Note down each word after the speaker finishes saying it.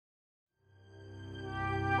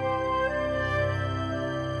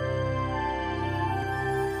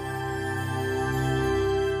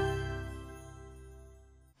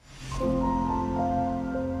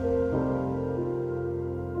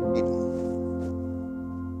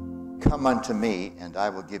Come unto me, and I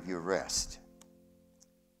will give you rest.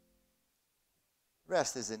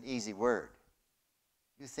 Rest is an easy word.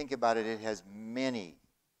 You think about it, it has many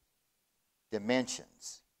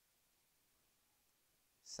dimensions.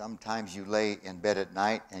 Sometimes you lay in bed at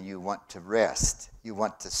night and you want to rest. You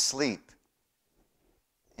want to sleep.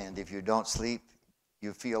 And if you don't sleep,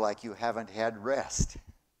 you feel like you haven't had rest.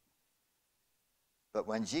 But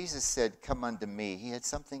when Jesus said, "Come unto me," he had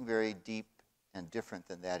something very deep and different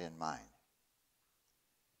than that in mind.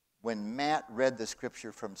 When Matt read the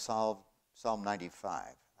scripture from Psalm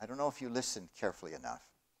 95, I don't know if you listened carefully enough.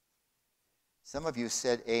 Some of you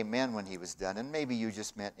said amen when he was done, and maybe you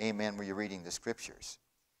just meant amen when you're reading the scriptures.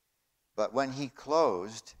 But when he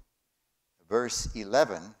closed, verse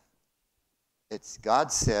 11,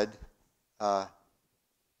 God said,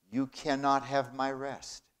 "You cannot have my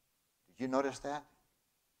rest." Did you notice that?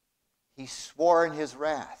 He swore in his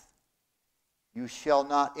wrath, "You shall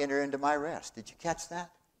not enter into my rest." Did you catch that?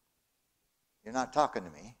 You're not talking to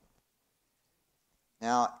me.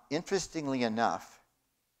 Now, interestingly enough,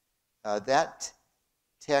 that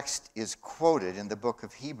text is quoted in the book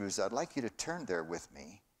of Hebrews. I'd like you to turn there with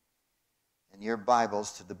me in your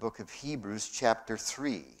Bibles to the book of Hebrews chapter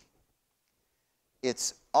 3.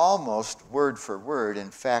 It's almost word for word.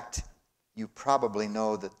 In fact, you probably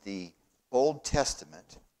know that the Old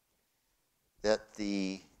Testament that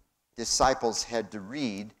the disciples had to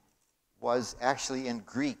read was actually in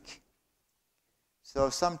Greek. So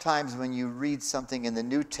sometimes when you read something in the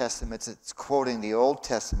New Testament that's quoting the Old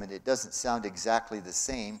Testament, it doesn't sound exactly the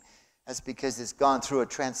same. That's because it's gone through a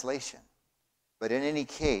translation. But in any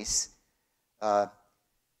case, I'm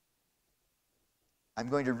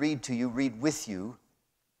going to read with you,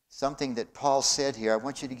 something that Paul said here. I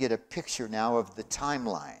want you to get a picture now of the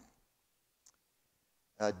timeline.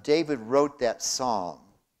 David wrote that psalm.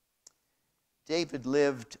 David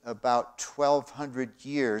lived about 1,200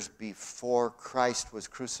 years before Christ was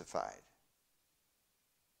crucified.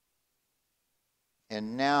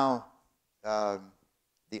 And now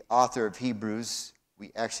the author of Hebrews,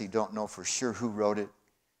 we actually don't know for sure who wrote it.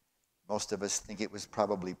 Most of us think it was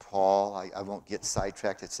probably Paul. I won't get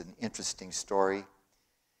sidetracked. It's an interesting story.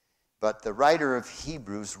 But the writer of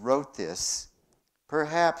Hebrews wrote this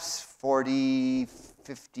perhaps 40,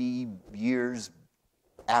 50 years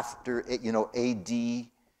after,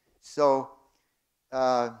 AD. So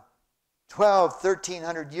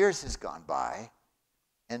 1,300 years has gone by.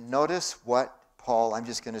 And notice what Paul, I'm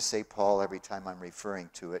just going to say Paul every time I'm referring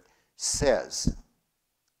to it, says.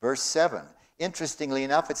 Verse 7. Interestingly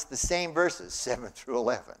enough, it's the same verses, 7 through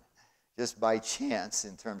 11, just by chance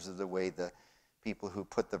in terms of the way the people who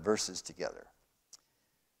put the verses together.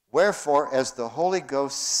 "Wherefore, as the Holy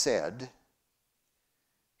Ghost said,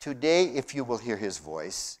 today, if you will hear his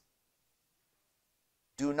voice,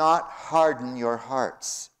 do not harden your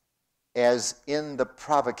hearts as in the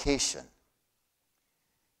provocation,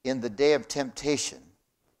 in the day of temptation,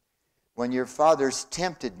 when your fathers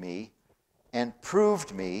tempted me and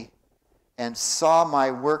proved me and saw my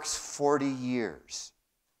works 40 years.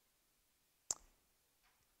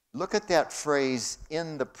 Look at that phrase,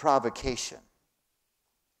 "in the provocation."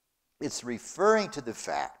 It's referring to the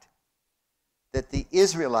fact that the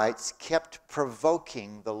Israelites kept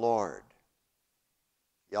provoking the Lord.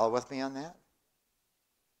 Y'all with me on that?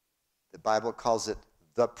 The Bible calls it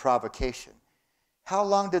the provocation. How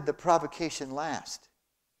long did the provocation last?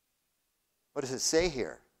 What does it say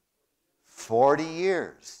here? 40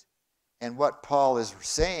 years. And what Paul is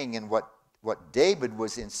saying and what David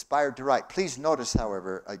was inspired to write. Please notice,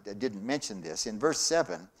 however, I didn't mention this. In verse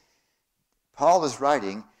 7, Paul is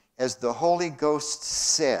writing, "As the Holy Ghost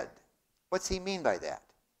said." What's he mean by that?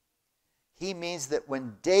 He means that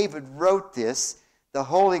when David wrote this, the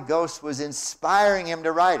Holy Ghost was inspiring him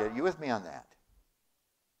to write it. You with me on that?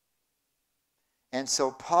 And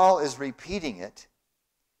so Paul is repeating it,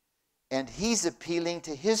 and he's appealing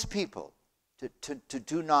to his people to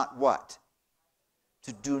do not what?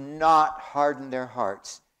 To do not harden their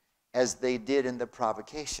hearts as they did in the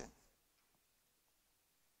provocation.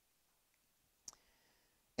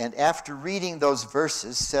 And after reading those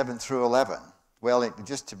verses, 7 through 11,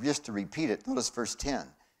 just to repeat it, notice verse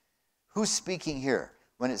 10. Who's speaking here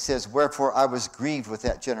when it says, "Wherefore I was grieved with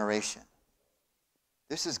that generation"?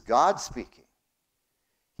 This is God speaking.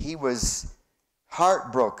 He was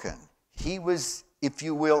heartbroken. He was, if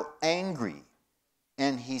you will, angry.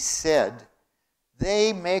 And he said,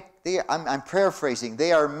 I'm paraphrasing,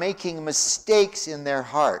 they are making mistakes in their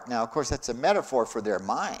heart. Now, of course, that's a metaphor for their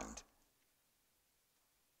mind.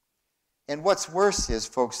 And what's worse is,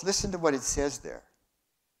 folks, listen to what it says there.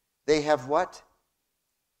 They have what?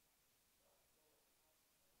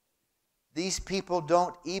 These people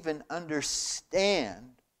don't even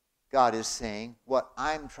understand, God is saying, what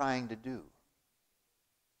I'm trying to do.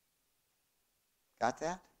 Got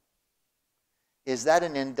that? Is that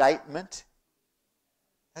an indictment?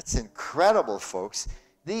 That's incredible, folks.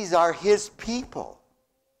 These are his people.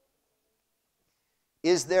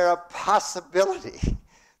 Is there a possibility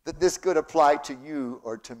that this could apply to you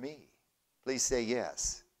or to me? Please say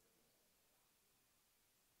yes.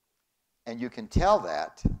 And you can tell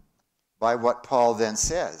that by what Paul then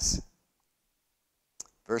says.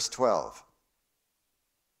 Verse 12.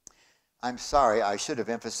 I'm sorry, I should have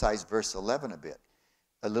emphasized verse 11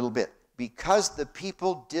 a little bit. Because the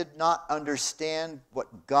people did not understand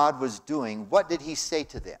what God was doing, what did he say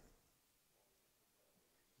to them?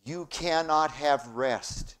 You cannot have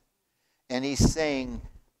rest. And he's saying,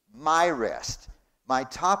 my rest. My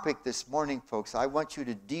topic this morning, folks, I want you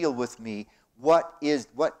to deal with me. What is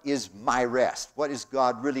my rest? What is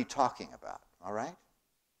God really talking about? All right?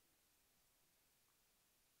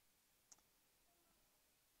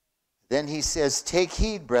 Then he says, take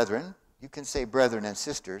heed, brethren. You can say brethren and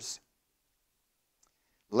sisters.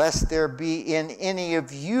 Lest there be in any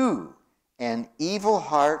of you an evil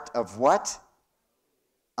heart of what?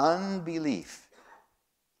 Unbelief.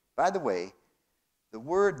 By the way,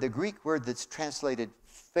 the Greek word that's translated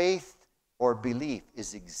faith or belief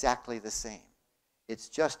is exactly the same. It's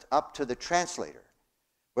just up to the translator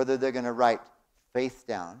whether they're going to write faith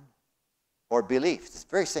down or belief. It's the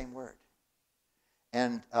very same word.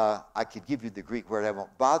 And I could give you the Greek word. I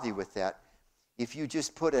won't bother you with that. If you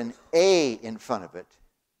just put an A in front of it,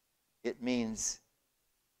 it means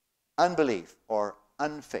unbelief or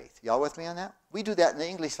unfaith. Y'all with me on that? We do that in the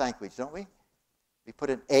English language, don't we? We put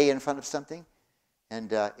an A in front of something,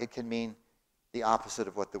 and it can mean the opposite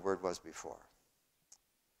of what the word was before.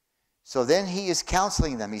 So then he is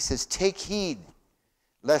counseling them. He says, take heed,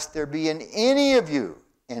 lest there be in any of you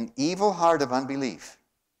an evil heart of unbelief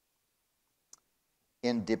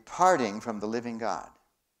in departing from the living God.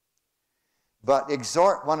 But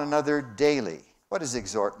exhort one another daily. What does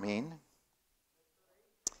exhort mean?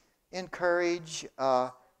 Encourage,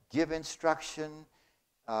 give instruction,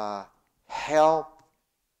 help.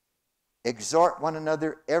 Exhort one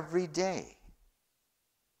another every day,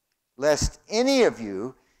 lest any of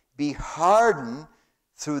you be hardened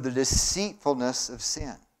through the deceitfulness of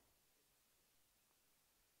sin.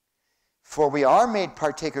 For we are made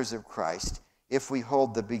partakers of Christ if we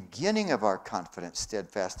hold the beginning of our confidence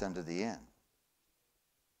steadfast unto the end.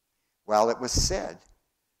 While it was said,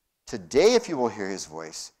 today if you will hear his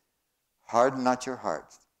voice, harden not your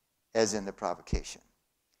hearts, as in the provocation.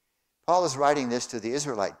 Paul is writing this to the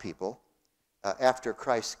Israelite people after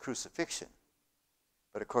Christ's crucifixion.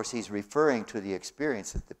 But of course, he's referring to the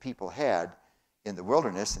experience that the people had in the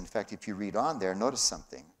wilderness. In fact, if you read on there, notice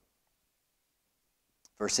something.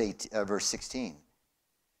 Verse 16.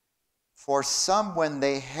 For some, when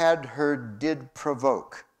they had heard, did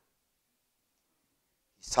provoke.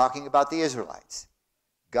 He's talking about the Israelites.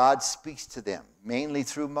 God speaks to them, mainly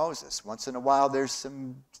through Moses. Once in a while, there's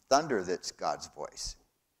some thunder that's God's voice.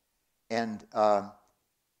 And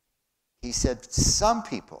he said, some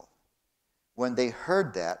people, when they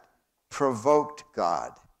heard that, provoked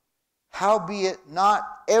God. Howbeit not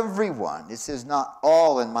everyone, it says not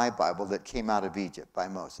all in my Bible, that came out of Egypt by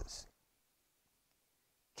Moses.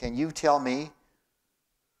 Can you tell me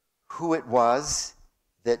who it was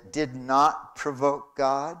that did not provoke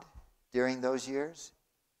God during those years?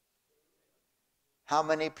 How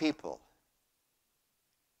many people?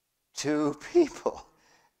 2 people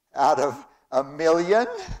out of 1 million?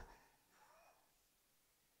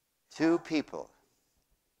 2 people.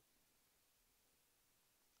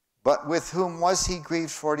 But with whom was he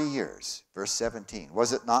grieved 40 years? Verse 17.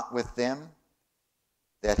 Was it not with them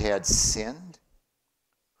that had sinned,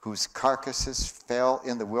 whose carcasses fell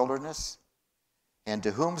in the wilderness? And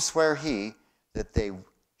to whom sware he that they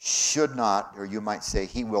should not, or you might say,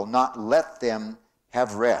 he will not let them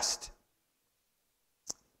have rest?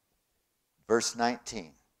 Verse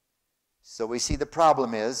 19. So we see the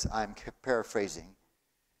problem is, I'm paraphrasing,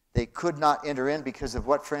 they could not enter in because of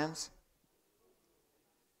what, friends?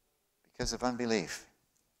 Because of unbelief.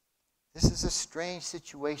 This is a strange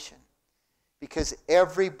situation because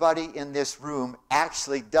everybody in this room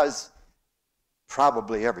actually does,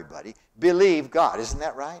 probably everybody, believe God. Isn't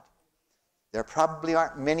that right? There probably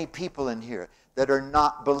aren't many people in here that are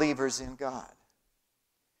not believers in God.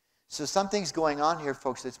 So something's going on here,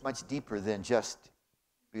 folks, that's much deeper than just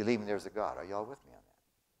believing there's a God. Are y'all with me on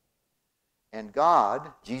that? And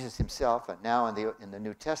God, Jesus himself, and now in the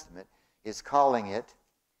New Testament, is calling it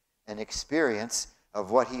an experience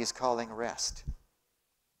of what he is calling rest.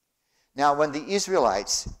 Now, when the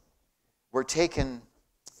Israelites were taken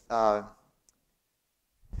from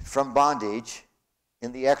bondage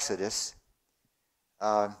in the Exodus,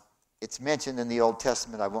 it's mentioned in the Old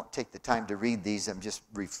Testament. I won't take the time to read these. I'm just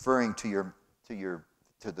referring to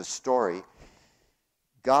the story.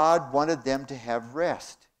 God wanted them to have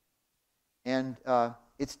rest, and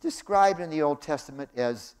it's described in the Old Testament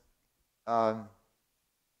as,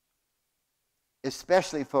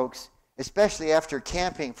 especially after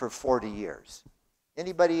camping for 40 years.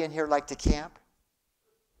 Anybody in here like to camp?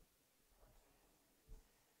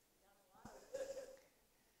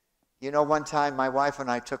 You know, one time my wife and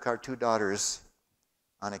I took our 2 daughters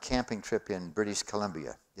on a camping trip in British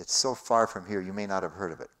Columbia. It's so far from here, you may not have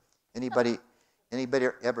heard of it. Anybody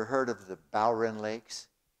ever heard of the Bowron Lakes?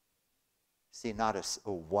 See, not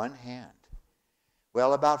one hand.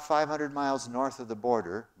 Well, about 500 miles north of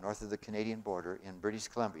the Canadian border in British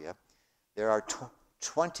Columbia, there are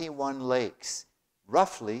 21 lakes,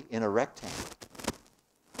 roughly in a rectangle.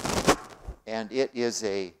 And it is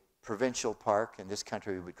a provincial park. In this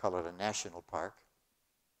country, we would call it a national park.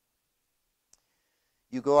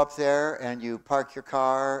 You go up there and you park your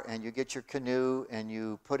car and you get your canoe and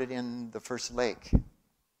you put it in the first lake.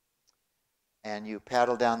 And you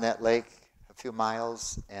paddle down that lake a few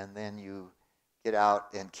miles, and then you get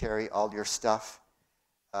out and carry all your stuff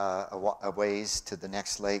a ways to the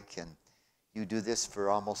next lake, and you do this for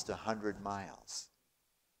almost 100 miles.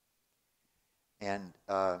 And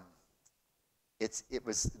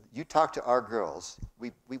you talk to our girls,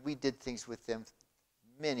 we did things with them,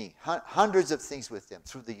 hundreds of things with them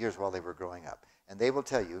through the years while they were growing up. And they will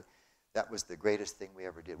tell you that was the greatest thing we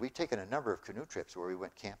ever did. We've taken a number of canoe trips where we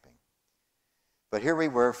went camping. But here we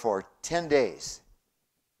were for 10 days.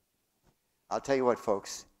 I'll tell you what,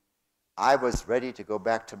 folks, I was ready to go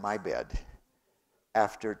back to my bed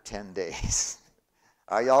after 10 days.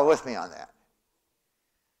 Are y'all with me on that?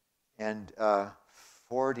 And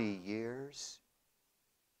 40 years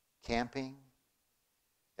camping,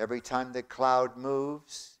 every time the cloud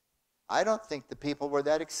moves. I don't think the people were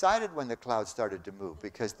that excited when the cloud started to move,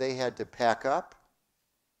 because they had to pack up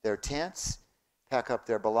their tents, pack up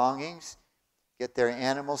their belongings, get their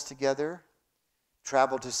animals together,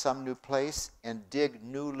 travel to some new place, and dig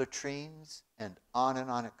new latrines, and on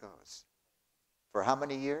it goes. For how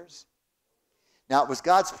many years? Now, it was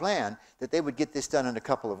God's plan that they would get this done in a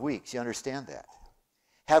couple of weeks. You understand that?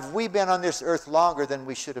 Have we been on this earth longer than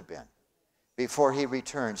we should have been before he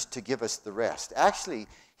returns to give us the rest? Actually,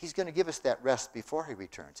 he's going to give us that rest before he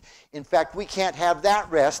returns. In fact, we can't have that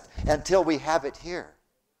rest until we have it here.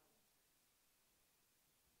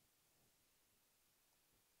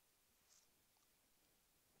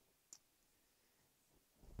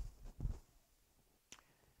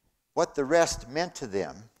 What the rest meant to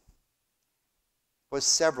them was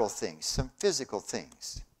several things, some physical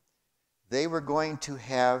things. They were going to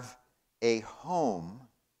have a home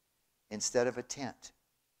instead of a tent.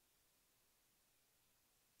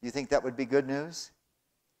 You think that would be good news?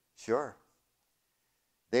 Sure.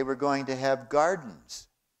 They were going to have gardens.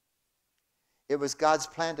 It was God's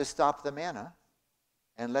plan to stop the manna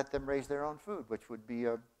and let them raise their own food, which would be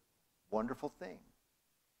a wonderful thing.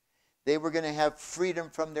 They were going to have freedom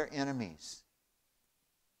from their enemies.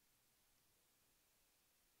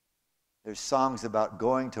 There's songs about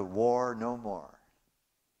going to war no more.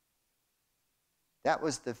 That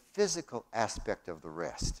was the physical aspect of the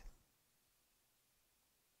rest.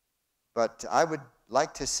 But I would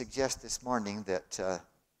like to suggest this morning that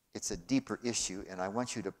it's a deeper issue, and I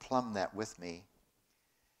want you to plumb that with me.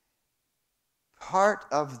 Part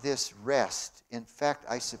of this rest, in fact,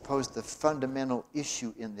 I suppose the fundamental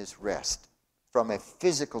issue in this rest, from a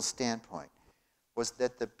physical standpoint, was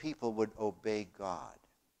that the people would obey God.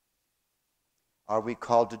 Are we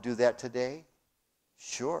called to do that today?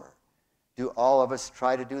 Sure. Do all of us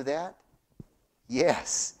try to do that?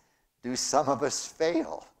 Yes. Do some of us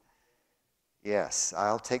fail? Yes.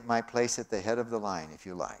 I'll take my place at the head of the line if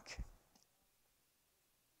you like.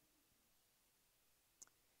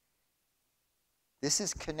 This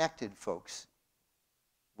is connected, folks,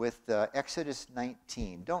 with Exodus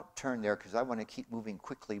 19. Don't turn there because I want to keep moving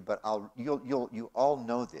quickly, but you all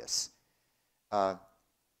know this.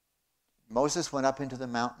 Moses went up into the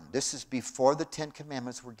mountain. This is before the 10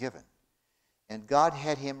 Commandments were given. And God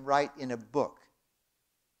had him write in a book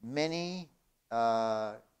many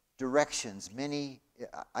directions, many,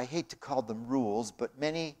 I hate to call them rules, but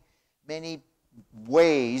many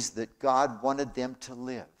ways that God wanted them to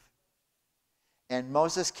live. And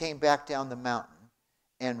Moses came back down the mountain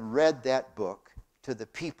and read that book to the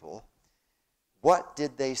people. What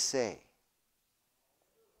did they say?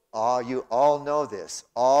 Oh, you all know this.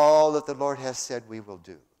 All that the Lord has said we will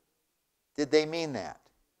do. Did they mean that?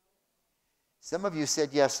 Some of you said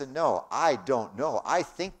yes and no. I don't know. I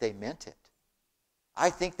think they meant it. I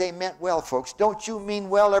think they meant well, folks. Don't you mean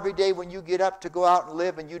well every day when you get up to go out and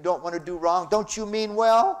live and you don't want to do wrong? Don't you mean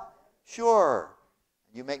well? Sure.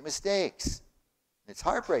 You make mistakes. It's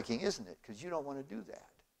heartbreaking, isn't it? Because you don't want to do that.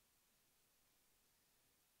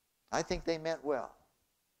 I think they meant well.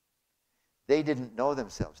 They didn't know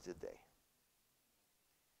themselves, did they?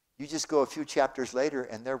 You just go a few chapters later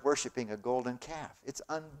and they're worshiping a golden calf. It's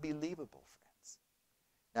unbelievable, friends.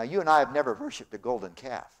 Now, you and I have never worshiped a golden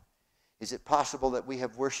calf. Is it possible that we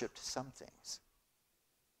have worshiped some things?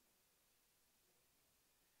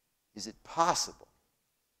 Is it possible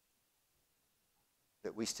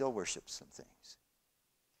that we still worship some things?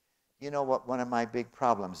 You know what one of my big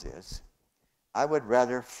problems is? I would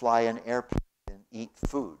rather fly an airplane than eat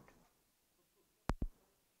food.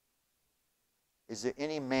 Is there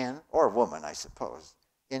any man or woman, I suppose,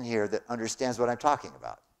 in here that understands what I'm talking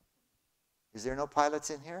about? Is there no pilots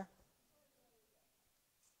in here?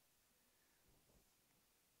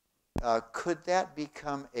 Could that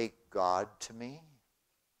become a god to me?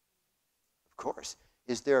 Of course.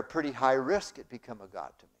 Is there a pretty high risk it become a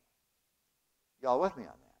god to me? Y'all with me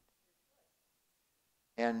on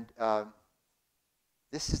that? And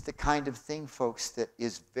this is the kind of thing, folks, that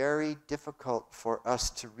is very difficult for us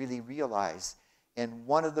to really realize. And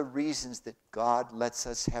one of the reasons that God lets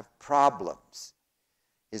us have problems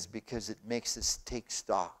is because it makes us take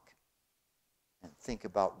stock and think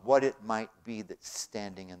about what it might be that's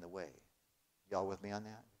standing in the way. Y'all with me on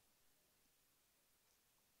that?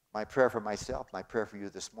 My prayer for myself, my prayer for you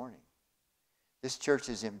this morning. This church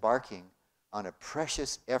is embarking on a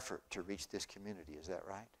precious effort to reach this community. Is that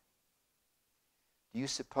right? Do you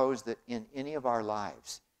suppose that in any of our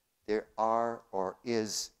lives there are or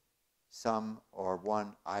is some or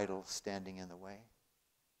one idol standing in the way?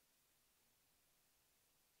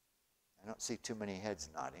 I don't see too many heads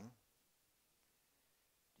nodding.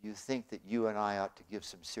 Do you think that you and I ought to give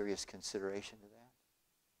some serious consideration to that?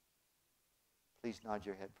 Please nod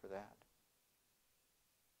your head for that.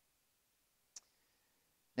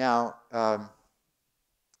 Now,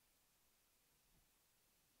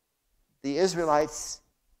 the Israelites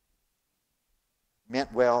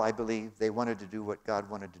meant well, I believe. They wanted to do what God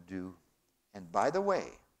wanted to do. And by the way,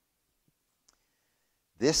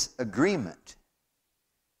 this agreement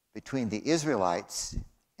between the Israelites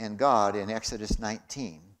and God in Exodus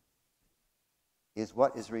 19 is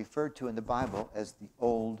what is referred to in the Bible as the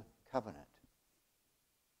Old Covenant.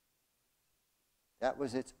 That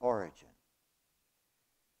was its origin.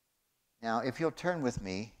 Now, if you'll turn with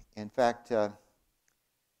me, in fact, I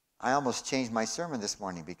almost changed my sermon this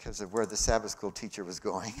morning because of where the Sabbath school teacher was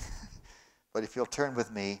going. But if you'll turn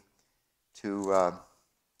with me to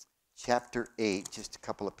chapter 8, just a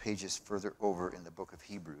couple of pages further over in the book of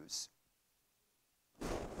Hebrews.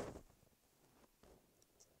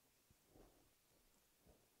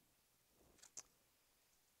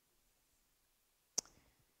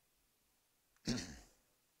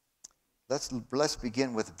 Let's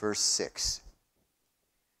begin with verse 6.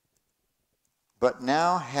 But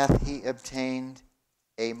now hath he obtained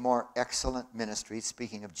a more excellent ministry,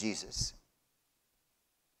 speaking of Jesus,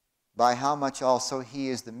 by how much also he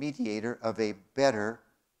is the mediator of a better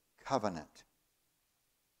covenant,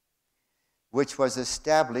 which was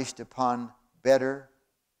established upon better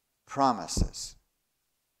promises.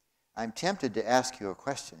 I'm tempted to ask you a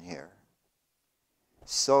question here.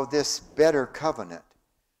 So this better covenant,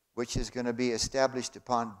 which is going to be established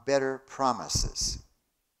upon better promises,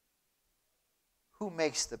 who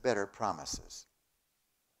makes the better promises?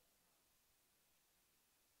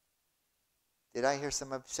 Did I hear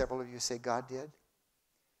several of you say God did?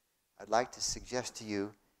 I'd like to suggest to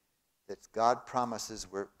you that God's promises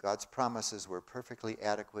were perfectly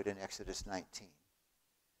adequate in Exodus 19.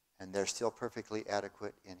 And they're still perfectly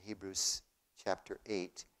adequate in Hebrews chapter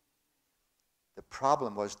 8. The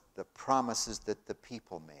problem was the promises that the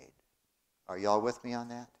people made. Are y'all with me on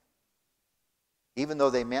that? Even though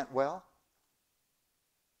they meant well?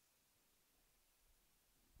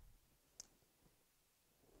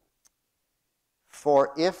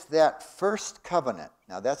 For if that first covenant,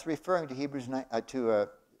 now that's referring to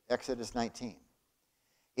Exodus 19.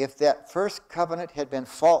 If that first covenant had been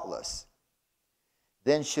faultless,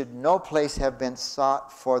 then should no place have been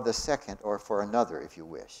sought for the second, or for another, if you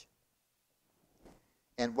wish.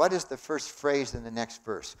 And what is the first phrase in the next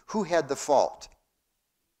verse? Who had the fault?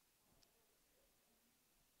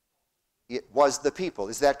 It was the people.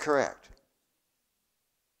 Is that correct?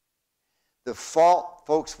 The fault,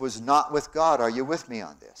 folks, was not with God. Are you with me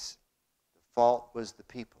on this? The fault was the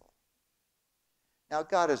people. Now,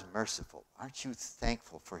 God is merciful. Aren't you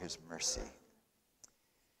thankful for his mercy?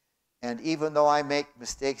 And even though I make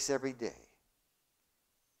mistakes every day,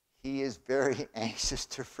 he is very anxious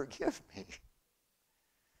to forgive me.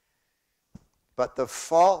 But the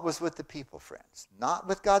fault was with the people, friends. Not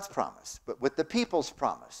with God's promise, but with the people's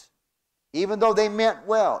promise. Even though they meant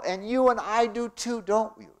well. And you and I do too,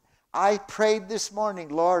 don't we? I prayed this morning,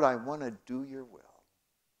 Lord, I want to do your will.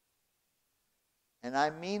 And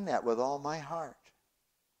I mean that with all my heart.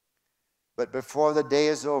 But before the day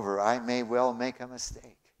is over, I may well make a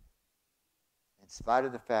mistake. In spite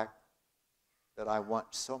of the fact that I want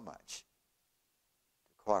so much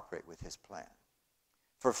to cooperate with his plan.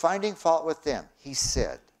 For finding fault with them, he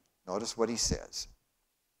said, notice what he says,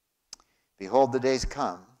 behold, the days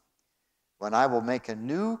come when I will make a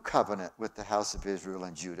new covenant with the house of Israel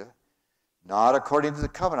and Judah, not according to the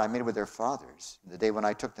covenant I made with their fathers, in the day when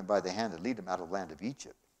I took them by the hand to lead them out of the land of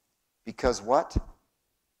Egypt. Because what?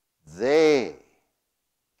 They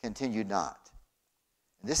continued not.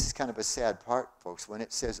 And this is kind of a sad part, folks, when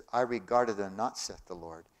it says, I regarded them not, saith the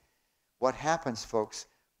Lord. What happens, folks,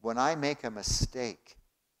 when I make a mistake,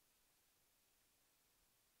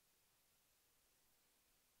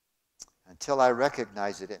 until I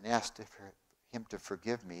recognize it and ask for him to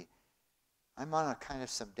forgive me, I'm on a kind of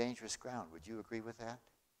some dangerous ground. Would you agree with that?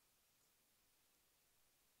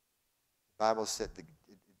 The Bible said,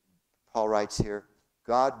 Paul writes here,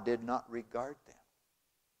 God did not regard them.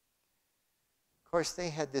 Of course, they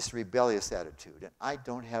had this rebellious attitude, and I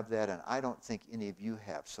don't have that, and I don't think any of you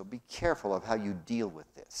have. So be careful of how you deal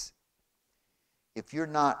with this. If you're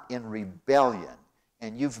not in rebellion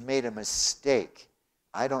and you've made a mistake,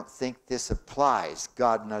 I don't think this applies.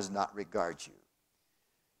 God does not regard you.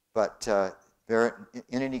 But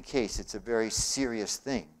in any case, it's a very serious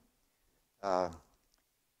thing that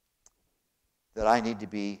I need to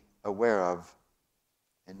be aware of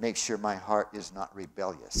and make sure my heart is not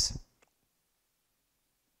rebellious.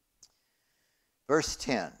 Verse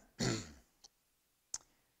 10.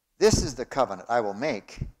 This is the covenant I will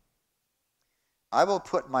make. I will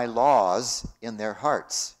put my laws in their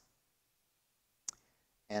hearts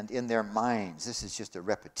and in their minds. This is just a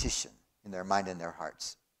repetition. In their mind and their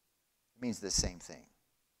hearts. It means the same thing.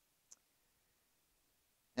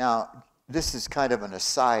 Now, this is kind of an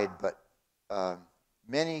aside, but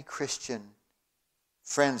many Christian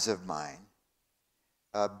friends of mine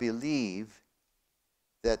believe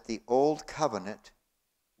that the old covenant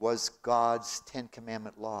was God's Ten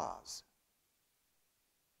Commandment laws.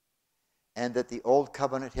 And that the old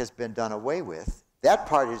covenant has been done away with. That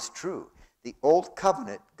part is true. The old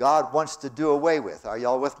covenant, God wants to do away with. Are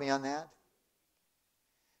y'all with me on that?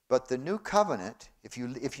 But the new covenant, if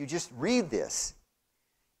you just read this,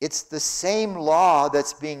 it's the same law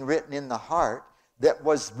that's being written in the heart that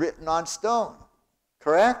was written on stone.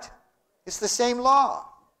 Correct? It's the same law.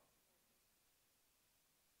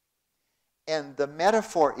 And the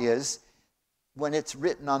metaphor is when it's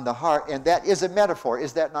written on the heart, and that is a metaphor.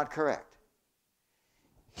 Is that not correct?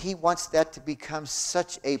 He wants that to become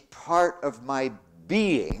such a part of my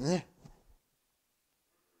being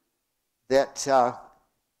that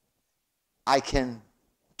I can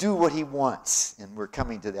do what he wants. And we're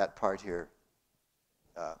coming to that part here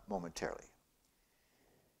momentarily.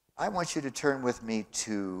 I want you to turn with me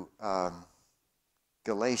to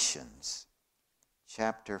Galatians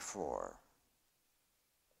chapter 4.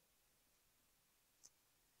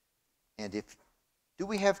 And do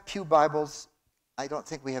we have pew Bibles? I don't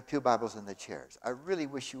think we have pew Bibles in the chairs. I really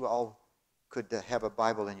wish you all could have a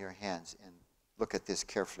Bible in your hands and look at this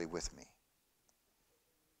carefully with me.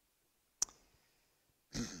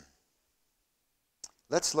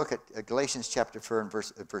 Let's look at Galatians chapter 4 and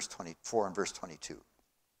verse 24 and verse 22. I'm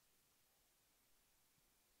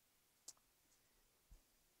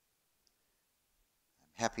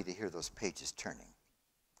happy to hear those pages turning.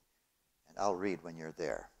 And I'll read when you're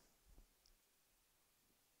there.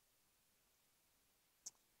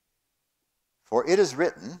 For it is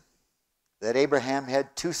written that Abraham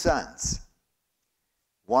had two sons,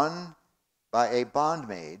 one by a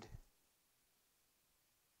bondmaid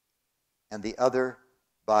and the other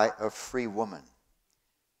by a free woman.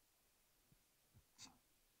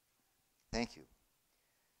 Thank you.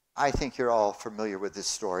 I think you're all familiar with this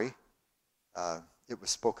story. It was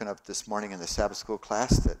spoken of this morning in the Sabbath school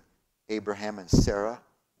class that Abraham and Sarah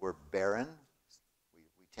were barren,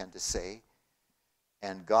 we tend to say.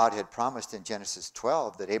 And God had promised in Genesis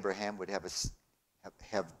 12 that Abraham would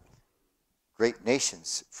have great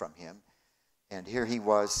nations from him. And here he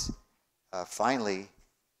was finally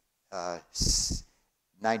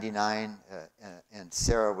 99, and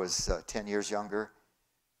Sarah was 10 years younger,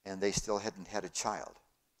 and they still hadn't had a child.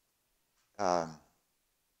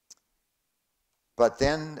 But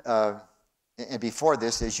then, and before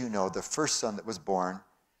this, as you know, the first son that was born,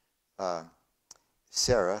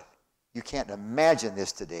 Sarah, you can't imagine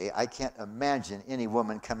this today. I can't imagine any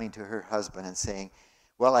woman coming to her husband and saying,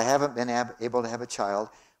 well, I haven't been able to have a child.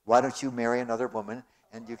 Why don't you marry another woman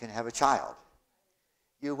and you can have a child?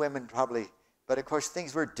 You women probably, but of course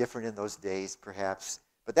things were different in those days, perhaps.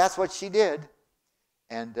 But that's what she did.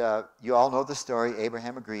 And you all know the story.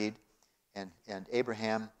 Abraham agreed, and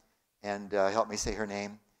Abraham, and help me say her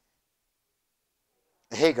name,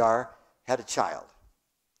 Hagar, had a child.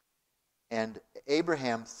 And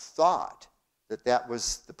Abraham thought that that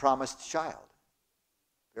was the promised child.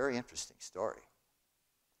 Very interesting story.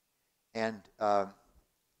 And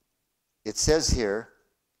it says here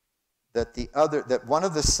that that one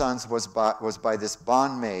of the sons was by this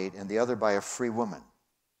bondmaid and the other by a free woman.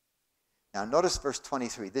 Now notice verse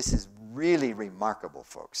 23. This is really remarkable,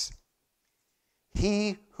 folks.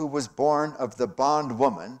 He who was born of the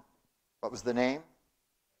bondwoman, what was the name?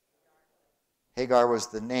 Hagar was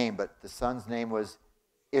the name, but the son's name was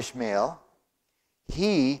Ishmael.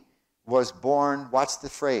 He was born, watch the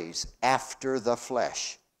phrase, after the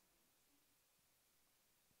flesh.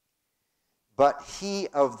 But he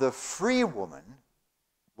of the free woman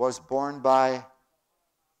was born by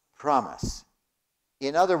promise.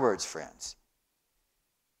 In other words, friends,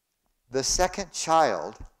 the second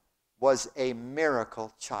child was a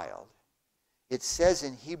miracle child. It says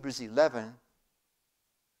in Hebrews 11,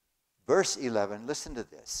 verse 11, listen to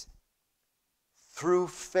this. Through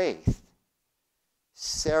faith,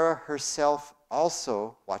 Sarah herself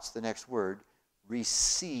also, watch the next word,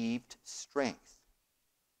 received strength.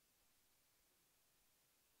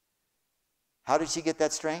 How did she get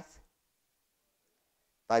that strength?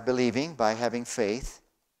 By believing, by having faith,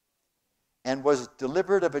 and was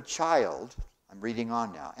delivered of a child, I'm reading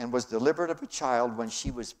on now, and was delivered of a child when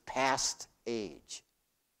she was past age.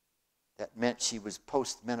 That meant she was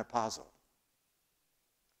postmenopausal.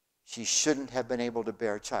 She shouldn't have been able to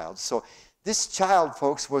bear a child. So this child,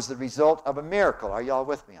 folks, was the result of a miracle. Are y'all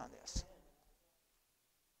with me on this?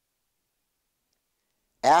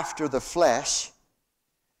 After the flesh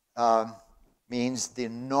means the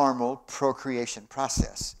normal procreation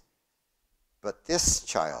process. But this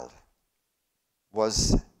child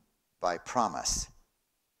was by promise.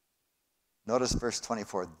 Notice verse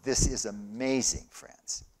 24. This is amazing,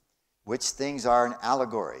 friends. Which things are an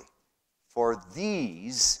allegory? For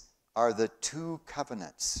these are the two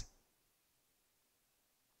covenants.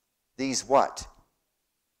 These what?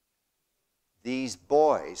 These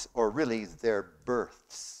boys, or really their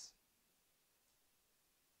births.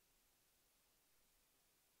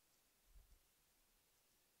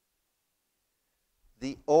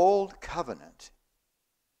 The old covenant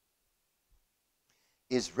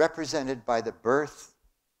is represented by the birth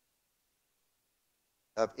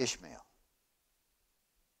of Ishmael.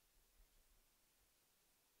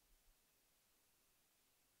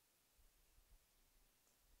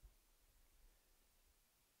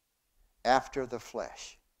 After the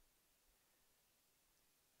flesh.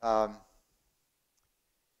 I'm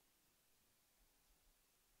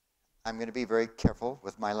going to be very careful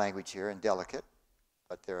with my language here and delicate,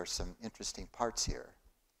 but there are some interesting parts here.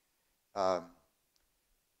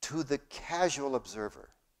 To the casual observer,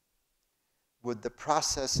 would the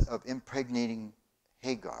process of impregnating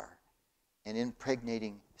Hagar and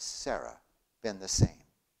impregnating Sarah been the same?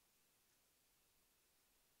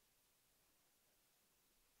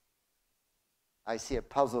 I see a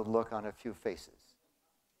puzzled look on a few faces.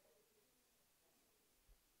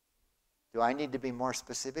 Do I need to be more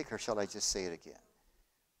specific, or shall I just say it again?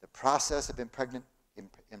 The process of impregnating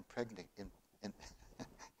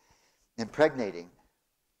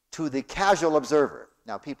to the casual observer.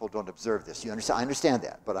 Now, people don't observe this. You understand? I understand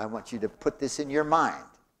that, but I want you to put this in your mind.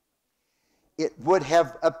 It would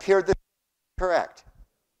have appeared correct.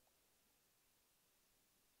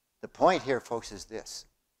 The point here, folks, is this.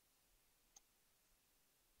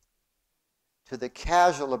 To the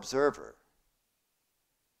casual observer,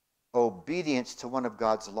 obedience to one of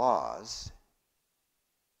God's laws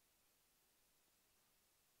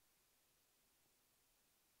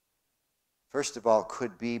first of all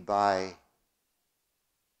could be by,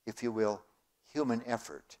 if you will, human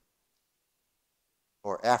effort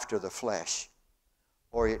or after the flesh.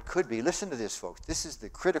 Or it could be, listen to this, folks, this is the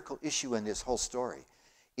critical issue in this whole story.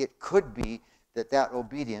 It could be that that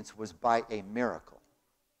obedience was by a miracle.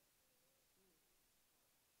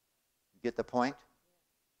 You get the point?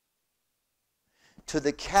 To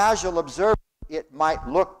the casual observer, it might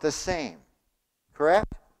look the same.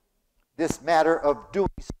 Correct? This matter of doing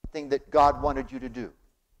something that God wanted you to do.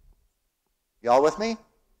 Y'all with me?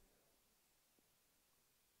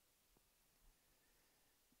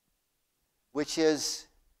 Which is,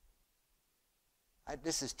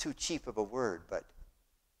 this is too cheap of a word, but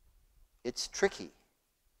it's tricky.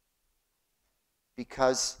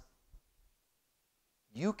 Because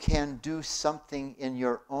you can do something in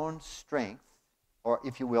your own strength, or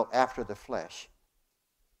if you will, after the flesh.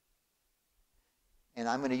 And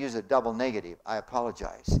I'm going to use a double negative. I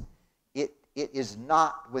apologize. It is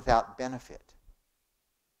not without benefit.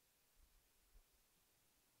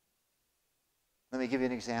 Let me give you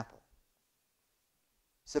an example.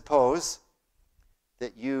 Suppose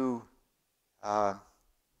that you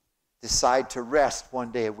decide to rest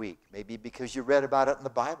one day a week, maybe because you read about it in the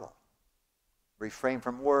Bible. Refrain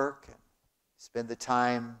from work and spend the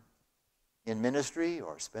time in ministry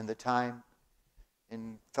or spend the time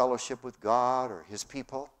in fellowship with God or His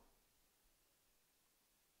people.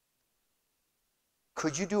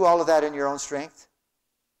 Could you do all of that in your own strength?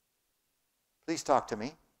 Please talk to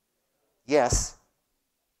me. Yes.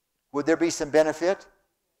 Would there be some benefit?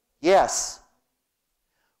 Yes.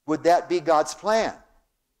 Would that be God's plan?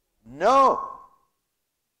 No.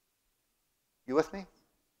 You with me?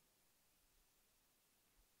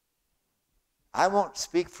 I won't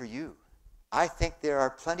speak for you. I think there are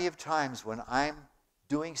plenty of times when I'm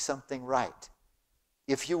doing something right,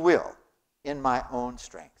 if you will, in my own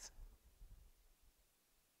strength.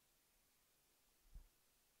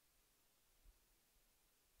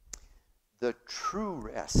 The true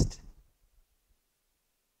rest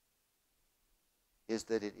is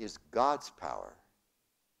that it is God's power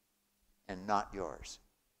and not yours.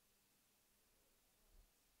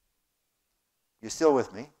 You still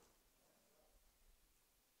with me?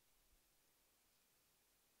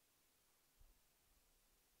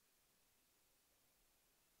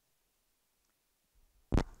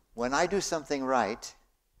 When I do something right,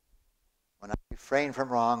 when I refrain from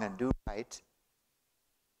wrong and do right,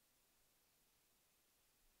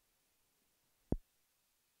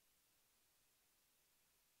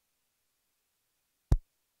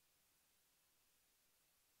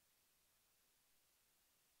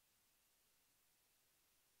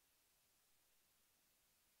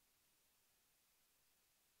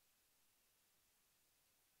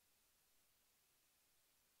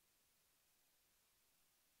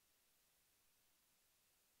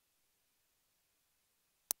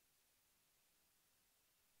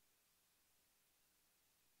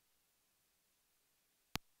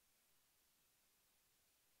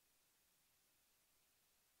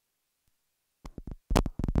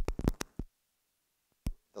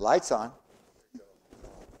 the light's on.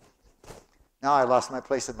 Now I lost my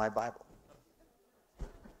place in my Bible.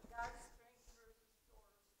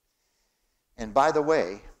 And by the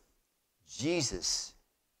way, Jesus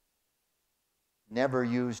never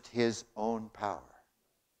used his own power.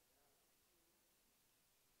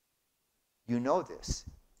 You know this.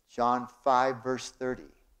 John 5, verse 30.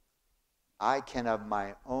 I can of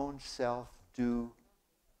my own self do.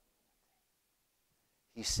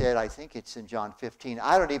 He said, I think it's in John 15,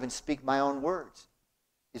 I don't even speak my own words.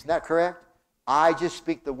 Isn't that correct? I just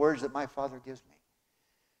speak the words that my Father gives me.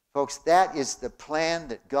 Folks, that is the plan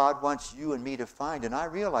that God wants you and me to find. And I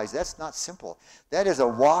realize that's not simple. That is a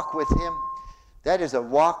walk with Him. That is a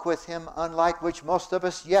walk with Him unlike which most of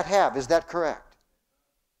us yet have. Is that correct?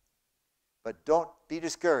 But don't be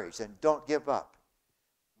discouraged and don't give up.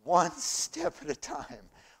 One step at a time.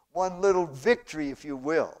 One little victory, if you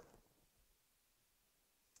will.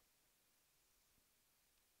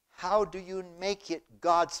 How do you make it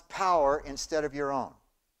God's power instead of your own?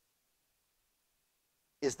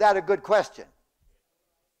 Is that a good question?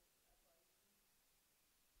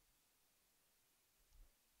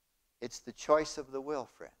 It's the choice of the will,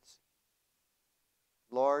 friends.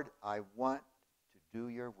 Lord, I want to do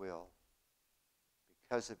your will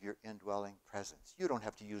because of your indwelling presence. You don't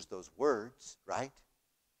have to use those words, right?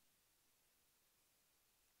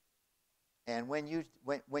 And when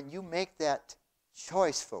you make that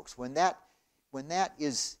choice, folks, when that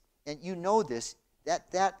is, and you know this,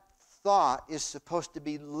 that thought is supposed to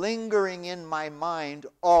be lingering in my mind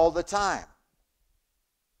all the time.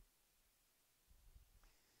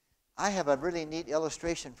 I have a really neat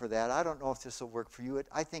illustration for that. I don't know if this will work for you.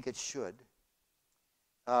 I think it should.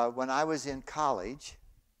 When I was in college,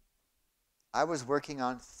 I was working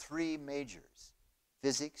on 3 majors: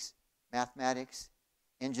 physics, mathematics,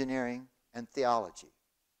 engineering, and theology.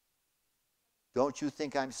 Don't you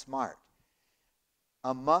think I'm smart?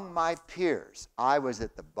 Among my peers, I was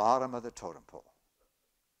at the bottom of the totem pole.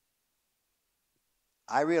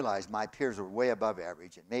 I realize my peers were way above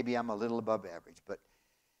average, and maybe I'm a little above average, but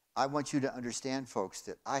I want you to understand, folks,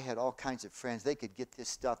 that I had all kinds of friends. They could get this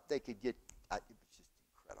stuff. They could get, it was just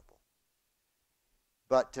incredible.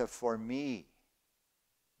 But for me,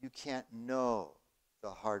 you can't know the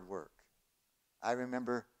hard work. I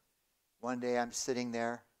remember one day I'm sitting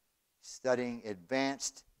there studying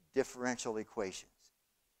advanced differential equations.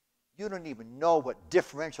 You don't even know what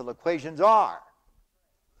differential equations are.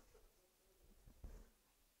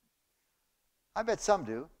 I bet some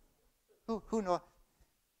do. Who knows?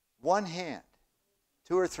 One hand,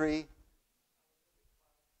 two or three.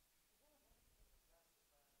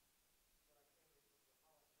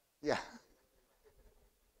 Yeah.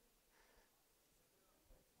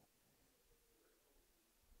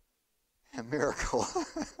 A miracle.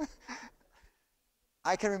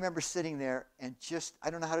 I can remember sitting there and just, I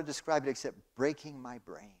don't know how to describe it except breaking my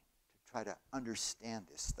brain to try to understand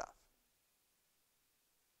this stuff.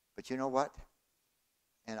 But you know what?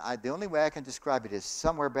 And the only way I can describe it is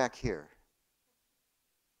somewhere back here.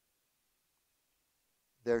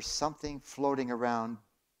 There's something floating around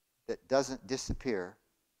that doesn't disappear,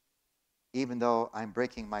 even though I'm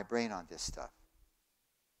breaking my brain on this stuff.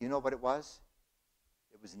 You know what it was?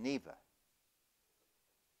 It was Neva.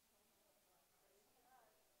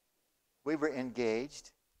 We were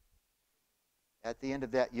engaged. At the end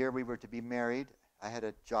of that year, we were to be married. I had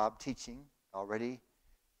a job teaching already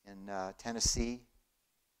in Tennessee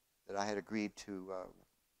that I had agreed to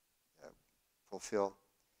fulfill.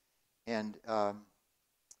 And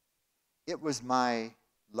it was my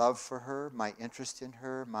love for her, my interest in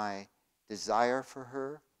her, my desire for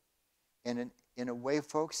her. And in a way,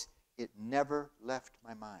 folks, it never left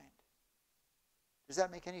my mind. Does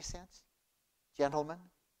that make any sense? Gentlemen?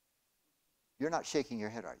 You're not shaking your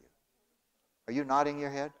head, are you? Are you nodding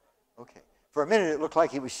your head? Okay. For a minute, it looked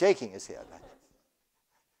like he was shaking his head.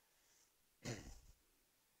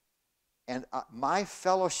 And my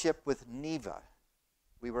fellowship with Neva,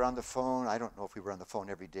 we were on the phone. I don't know if we were on the phone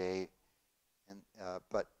every day,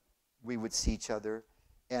 but we would see each other.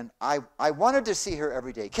 And I wanted to see her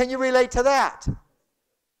every day. Can you relate to that?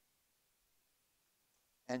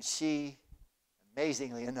 And she,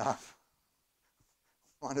 amazingly enough,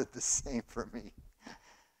 wanted the same for me.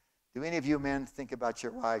 Do any of you men think about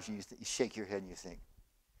your wives and you shake your head and you think,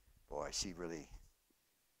 boy, she really,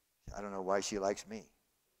 I don't know why she likes me.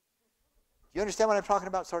 Do you understand what I'm talking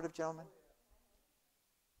about, sort of, gentlemen?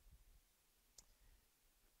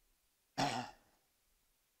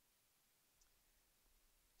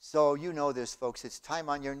 So you know this, folks. It's time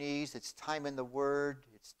on your knees. It's time in the Word.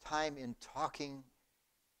 It's time in talking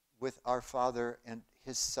with our Father and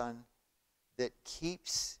His Son that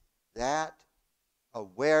keeps that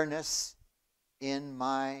awareness in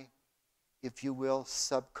my, if you will,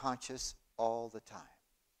 subconscious all the time.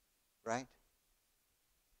 Right?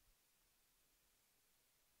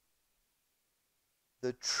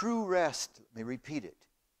 The true rest, let me repeat it,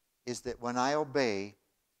 is that when I obey,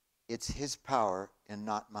 it's His power and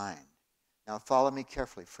not mine. Now follow me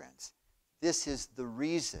carefully, friends. This is the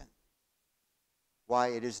reason why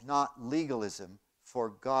it is not legalism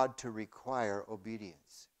for God to require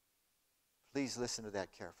obedience. Please listen to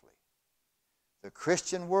that carefully. The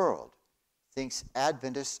Christian world thinks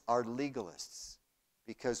Adventists are legalists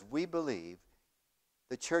because we believe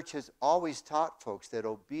the church has always taught folks that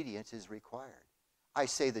obedience is required. I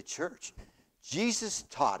say the church. Jesus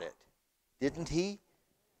taught it, didn't He?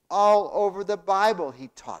 All over the Bible He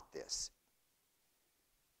taught this.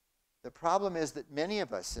 The problem is that many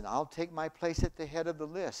of us, and I'll take my place at the head of the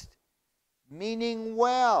list, meaning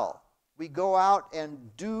well, we go out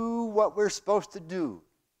and do what we're supposed to do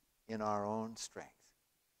in our own strength.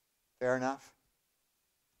 Fair enough?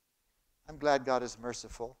 I'm glad God is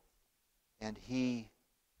merciful, and He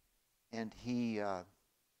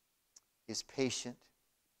is patient.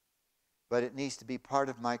 But it needs to be part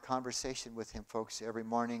of my conversation with Him, folks, every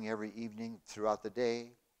morning, every evening, throughout the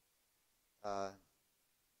day.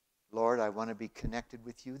 Lord, I want to be connected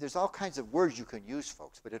with You. There's all kinds of words you can use,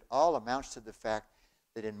 folks, but it all amounts to the fact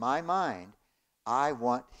that in my mind, I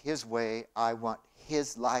want His way, I want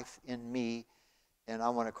His life in me, and I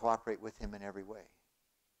want to cooperate with Him in every way.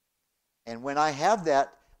 And when I have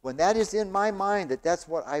that, when that is in my mind, that that's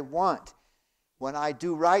what I want, when I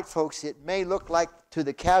do right, folks, it may look like to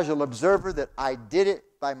the casual observer that I did it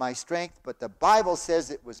by my strength, but the Bible says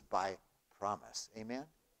it was by promise. Amen?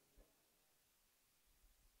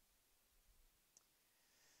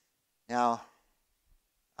 Now,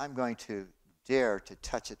 I'm going to dare to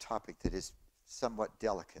touch a topic that is somewhat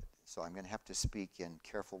delicate, so I'm going to have to speak in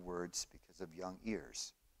careful words because of young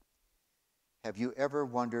ears. Have you ever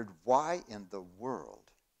wondered why in the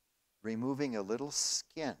world removing a little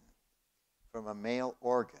skin from a male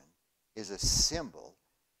organ is a symbol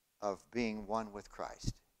of being one with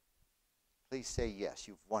Christ? Please say yes,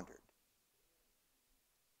 you've wondered.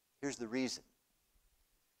 Here's the reason.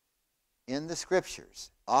 In the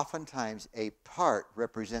scriptures, oftentimes a part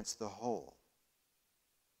represents the whole.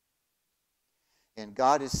 And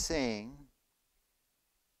God is saying,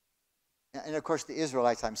 and of course the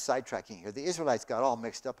Israelites, I'm sidetracking here, the Israelites got all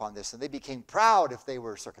mixed up on this and they became proud if they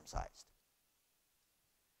were circumcised.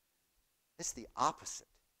 It's the opposite.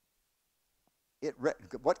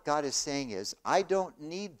 What God is saying is, I don't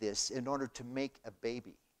need this in order to make a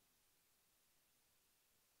baby.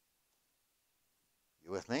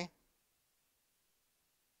 You with me?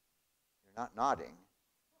 You're not nodding.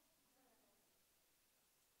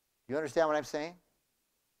 You understand what I'm saying?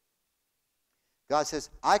 God says,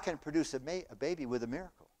 I can produce a baby with a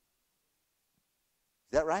miracle.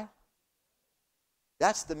 Is that right?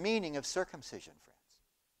 That's the meaning of circumcision, friends.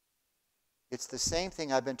 It's the same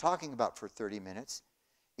thing I've been talking about for 30 minutes.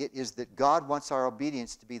 It is that God wants our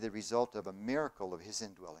obedience to be the result of a miracle of his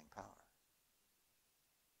indwelling power.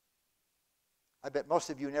 I bet most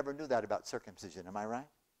of you never knew that about circumcision. Am I right?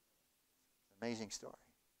 Amazing story.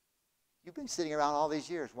 You've been sitting around all these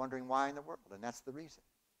years wondering why in the world, and that's the reason.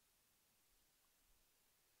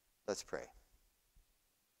 Let's pray.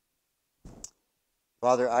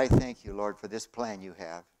 Father, I thank you, Lord, for this plan you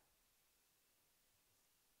have.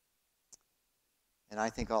 And I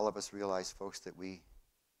think all of us realize, folks, that we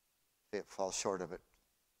fall short of it,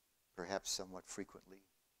 perhaps somewhat frequently.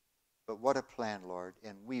 But what a plan, Lord,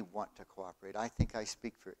 and we want to cooperate. I think I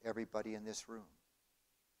speak for everybody in this room.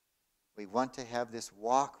 We want to have this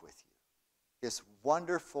walk with you, this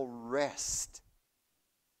wonderful rest,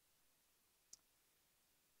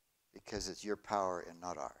 because it's your power and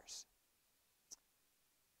not ours.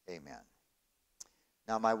 Amen.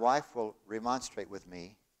 Now, my wife will remonstrate with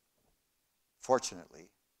me, fortunately,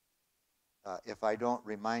 if I don't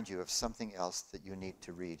remind you of something else that you need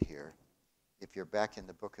to read here. If you're back in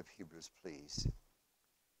the book of Hebrews, please.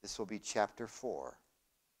 This will be chapter 4.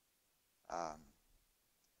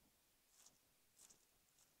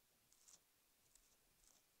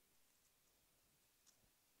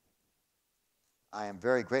 I am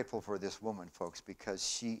very grateful for this woman, folks, because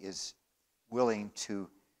she is willing to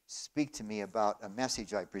speak to me about a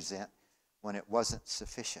message I present when it wasn't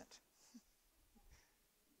sufficient.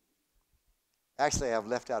 Actually, I've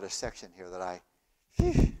left out a section here that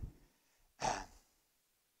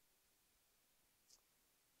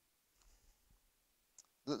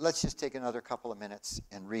let's just take another couple of minutes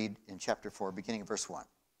and read in chapter 4, beginning of verse 1.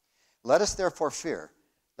 Let us therefore fear,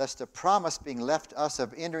 lest a promise being left us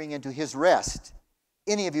of entering into his rest,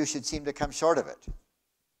 any of you should seem to come short of it.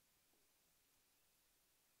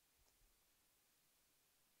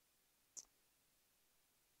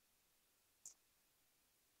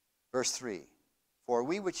 Verse 3, for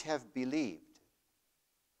we which have believed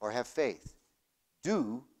or have faith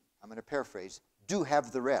do, I'm going to paraphrase, do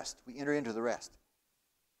have the rest. We enter into the rest.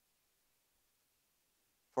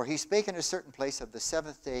 For he spake in a certain place of the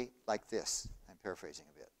seventh day like this. I'm paraphrasing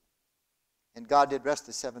a bit. And God did rest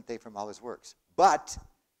the seventh day from all his works. But,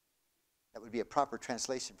 that would be a proper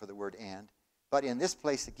translation for the word and, but in this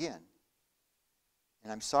place again,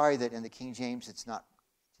 and I'm sorry that in the King James it's not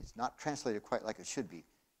translated quite like it should be,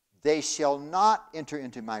 they shall not enter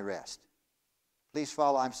into my rest. Please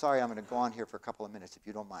follow. I'm sorry, I'm going to go on here for a couple of minutes if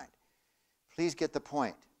you don't mind. Please get the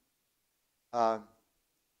point. God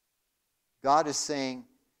is saying,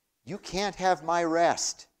 you can't have my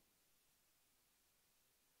rest.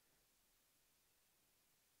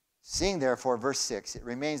 Seeing therefore, verse 6, it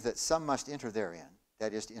remains that some must enter therein,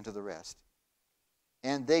 that is, into the rest.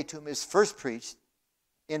 And they to whom is first preached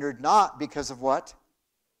entered not because of what?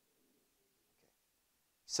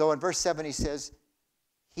 So in verse 7 he says,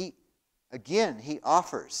 he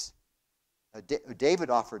offers, David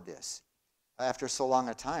offered this after so long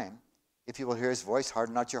a time, if you will hear his voice,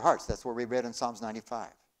 harden not your hearts. That's what we read in Psalms 95.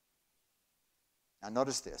 Now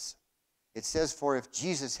notice this. It says, for if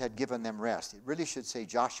Jesus had given them rest, it really should say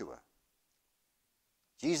Joshua.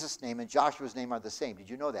 Jesus' name and Joshua's name are the same. Did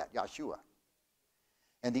you know that? Joshua.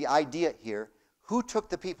 And the idea here, who took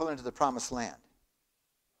the people into the promised land?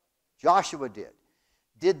 Joshua did.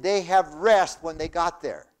 Did they have rest when they got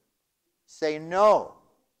there? Say no.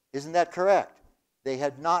 Isn't that correct? They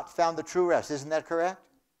had not found the true rest. Isn't that correct?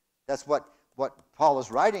 That's what Paul is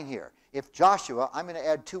writing here. If Joshua, I'm going to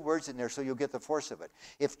add 2 words in there so you'll get the force of it.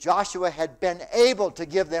 If Joshua had been able to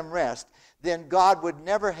give them rest, then God would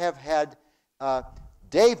never have had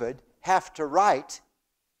David have to write,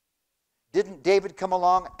 Didn't David come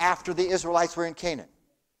along after the Israelites were in Canaan?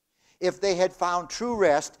 If they had found true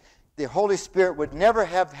rest, the Holy Spirit would never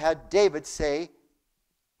have had David say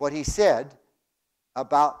what he said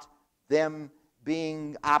about them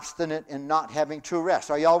being obstinate and not having true rest.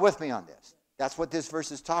 Are y'all with me on this? That's what this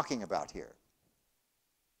verse is talking about here.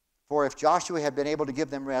 For if Joshua had been able to give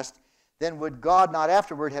them rest, then would God not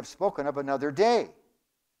afterward have spoken of another day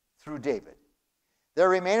through David? There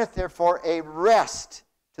remaineth therefore a rest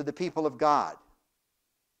to the people of God.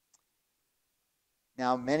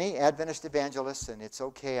 Now, many Adventist evangelists, and it's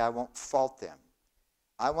okay, I won't fault them.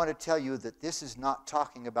 I want to tell you that this is not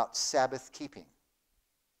talking about Sabbath keeping.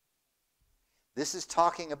 This is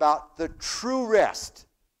talking about the true rest.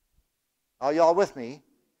 Are y'all with me?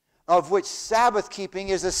 Of which Sabbath keeping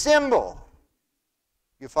is a symbol.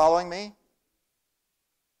 You following me?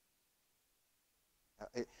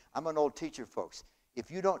 I'm an old teacher, folks. If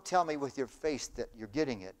you don't tell me with your face that you're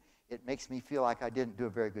getting it, it makes me feel like I didn't do a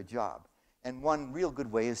very good job. And one real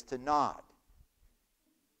good way is to nod.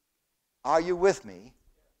 Are you with me?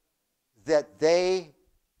 That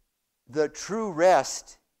the true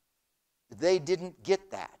rest, they didn't get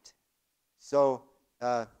that. So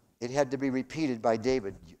it had to be repeated by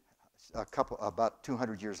David about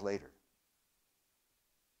 200 years later.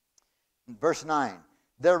 In verse 9,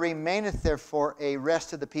 there remaineth therefore a rest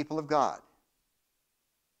to the people of God.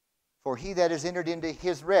 For he that is entered into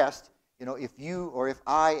his rest, if you or if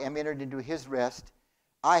I am entered into his rest,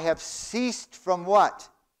 I have ceased from what?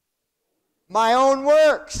 My own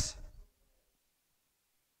works.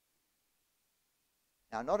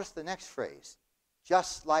 Now notice the next phrase.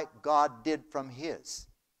 Just like God did from his.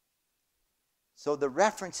 So the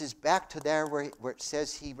reference is back to there where it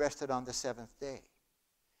says he rested on the seventh day.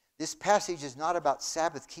 This passage is not about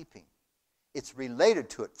Sabbath keeping. It's related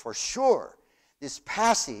to it for sure. This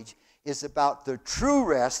passage is about the true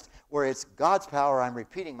rest where it's God's power, I'm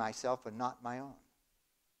repeating myself, and not my own.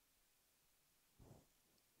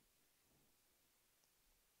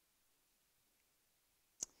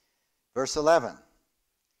 Verse 11.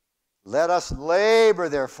 Let us labor,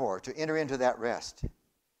 therefore, to enter into that rest,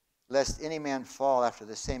 lest any man fall after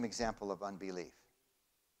the same example of unbelief.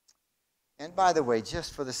 And by the way,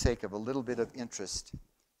 just for the sake of a little bit of interest,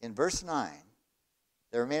 in verse 9,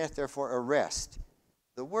 there remaineth therefore a rest.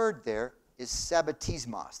 The word there is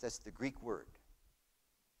sabbatismos. That's the Greek word.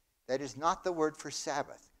 That is not the word for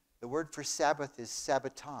Sabbath. The word for Sabbath is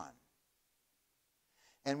sabbaton.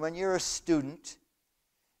 And when you're a student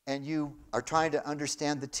and you are trying to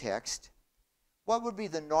understand the text, what would be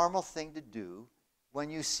the normal thing to do when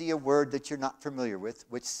you see a word that you're not familiar with,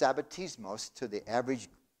 which sabbatismos to the average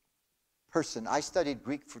person? I studied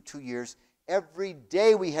Greek for 2 years. Every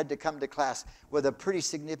day we had to come to class with a pretty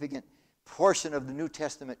significant portion of the New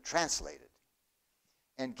Testament translated.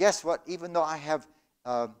 And guess what? Even though I have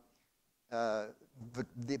the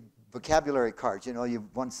vocabulary cards,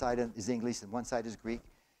 one side is English and one side is Greek,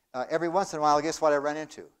 every once in a while, guess what I run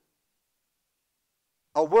into?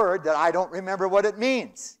 A word that I don't remember what it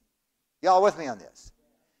means. Y'all with me on this?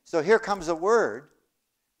 So here comes a word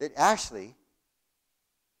that actually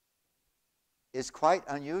is quite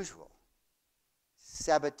unusual.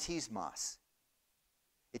 Sabbatismos.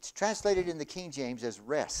 It's translated in the King James as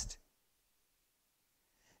rest.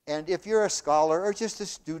 And if you're a scholar or just a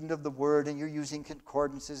student of the word and you're using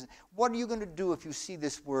concordances, what are you going to do if you see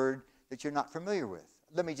this word that you're not familiar with?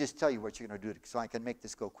 Let me just tell you what you're going to do so I can make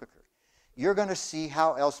this go quicker. You're going to see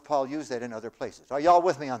how else Paul used that in other places. Are y'all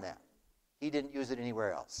with me on that? He didn't use it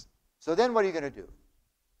anywhere else. So then what are you going to do?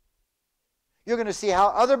 You're going to see how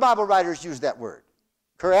other Bible writers use that word.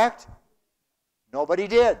 Correct? Nobody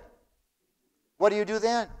did. What do you do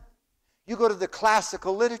then? You go to the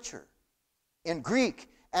classical literature in Greek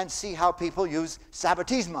and see how people use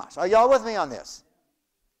sabbatismos. Are y'all with me on this?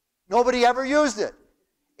 Nobody ever used it.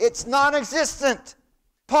 It's non-existent.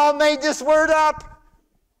 Paul made this word up.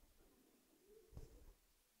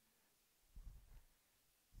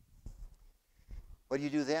 What do you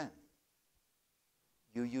do then?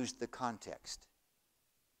 You use the context.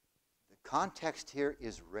 The context here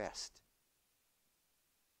is rest.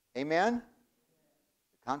 Amen?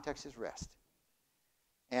 The context is rest.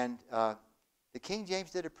 And the King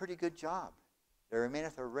James did a pretty good job. There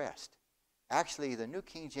remaineth a rest. Actually, the New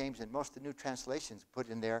King James and most of the new translations put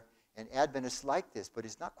in there, and Adventists like this, but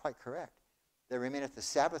it's not quite correct. There remaineth the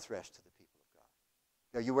Sabbath rest to the people of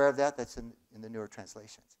God. Are you aware of that? That's in the newer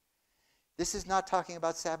translations. This is not talking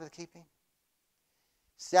about Sabbath keeping.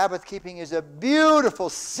 Sabbath keeping is a beautiful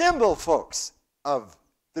symbol, folks, of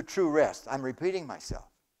the true rest. I'm repeating myself.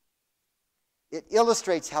 It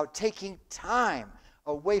illustrates how taking time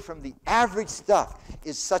away from the average stuff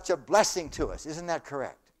is such a blessing to us. Isn't that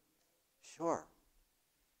correct? Sure.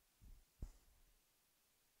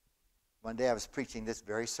 One day I was preaching this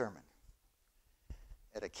very sermon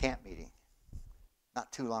at a camp meeting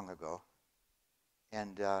not too long ago.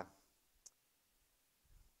 And a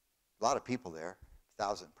lot of people there,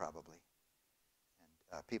 1,000 probably.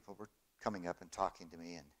 And people were coming up and talking to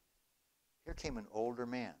me. And here came an older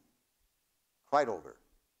man, quite older.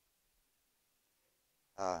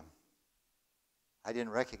 I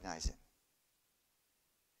didn't recognize him.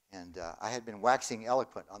 And I had been waxing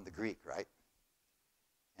eloquent on the Greek, right?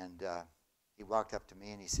 And he walked up to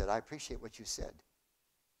me and he said, I appreciate what you said.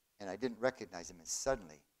 And I didn't recognize him. And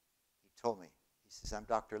suddenly he told me, he says, I'm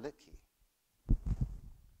Dr. Litke,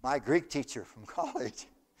 my Greek teacher from college.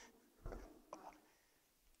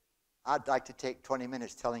 I'd like to take 20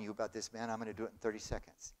 minutes telling you about this man. I'm going to do it in 30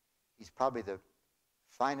 seconds. He's probably the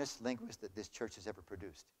finest linguist that this church has ever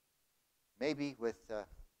produced. Maybe with,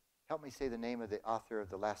 help me say the name of the author of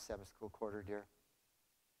the last Sabbath School Quarter, dear.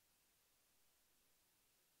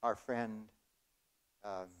 Our friend,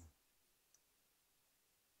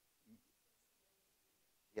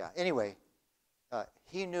 anyway,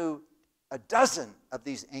 he knew a dozen of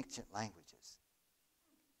these ancient languages.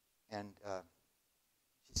 And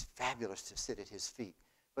it's fabulous to sit at his feet.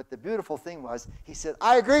 But the beautiful thing was, he said,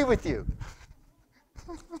 I agree with you.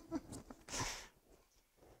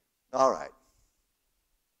 All right.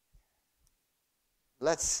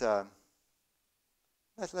 Let's do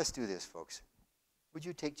this, folks. Would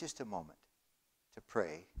you take just a moment to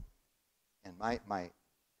pray? And my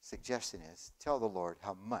suggestion is, tell the Lord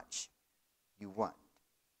how much you want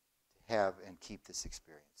to have and keep this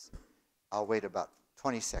experience. I'll wait about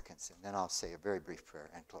 20 seconds, and then I'll say a very brief prayer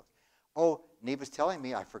and close. Oh, Neva's telling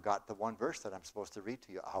me I forgot the one verse that I'm supposed to read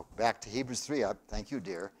to you. I'll back to Hebrews 3. Thank you,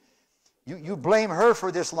 dear. You blame her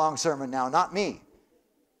for this long sermon now, not me.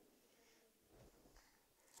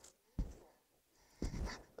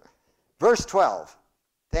 Verse 12.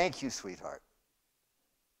 Thank you, sweetheart.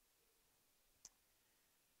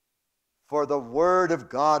 For the word of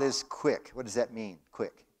God is quick. What does that mean,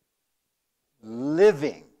 quick?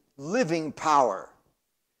 Living power.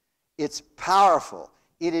 It's powerful.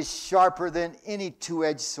 It is sharper than any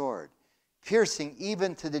two-edged sword, piercing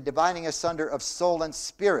even to the dividing asunder of soul and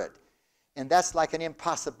spirit. And that's like an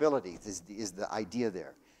impossibility, is the idea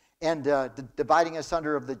there. And the dividing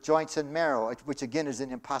asunder of the joints and marrow, which again is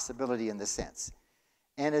an impossibility in the sense.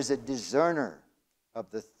 And is a discerner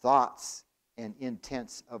of the thoughts and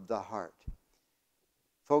intents of the heart.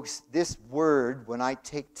 Folks, this word, when I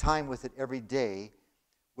take time with it every day,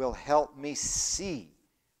 will help me see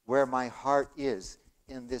where my heart is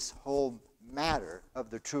in this whole matter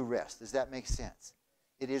of the true rest. Does that make sense?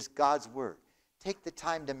 It is God's word. Take the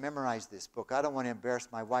time to memorize this book. I don't want to embarrass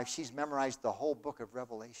my wife. She's memorized the whole book of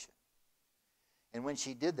Revelation. And when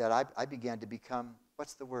she did that, I began to become,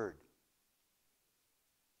 what's the word?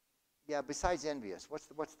 Yeah, besides envious, what's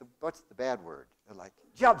the bad word? Like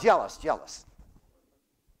jealous.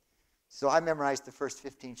 So I memorized the first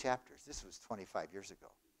 15 chapters. This was 25 years ago.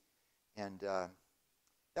 And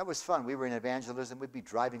that was fun. We were in evangelism. We'd be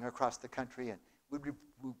driving across the country, and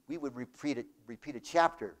we would repeat a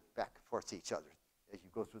chapter back and forth to each other as you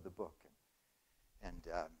go through the book.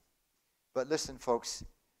 But listen, folks,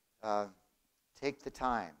 take the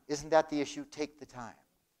time. Isn't that the issue? Take the time.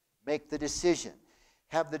 Make the decision.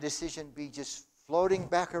 Have the decision be just floating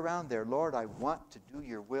back around there. Lord, I want to do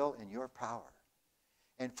your will in your power.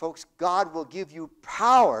 And folks, God will give you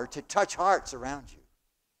power to touch hearts around you.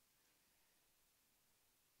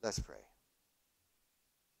 Let's pray.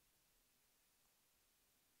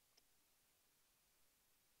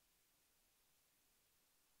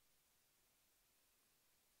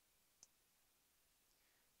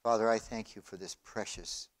 Father, I thank you for this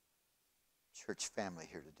precious church family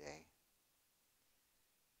here today.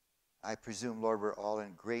 I presume, Lord, we're all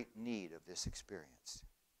in great need of this experience.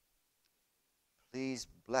 Please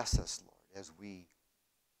bless us, Lord, as we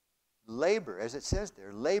labor, as it says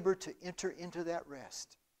there, labor to enter into that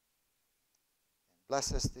rest. And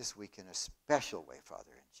bless us this week in a special way,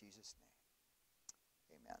 Father, in Jesus'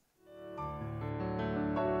 name. Amen.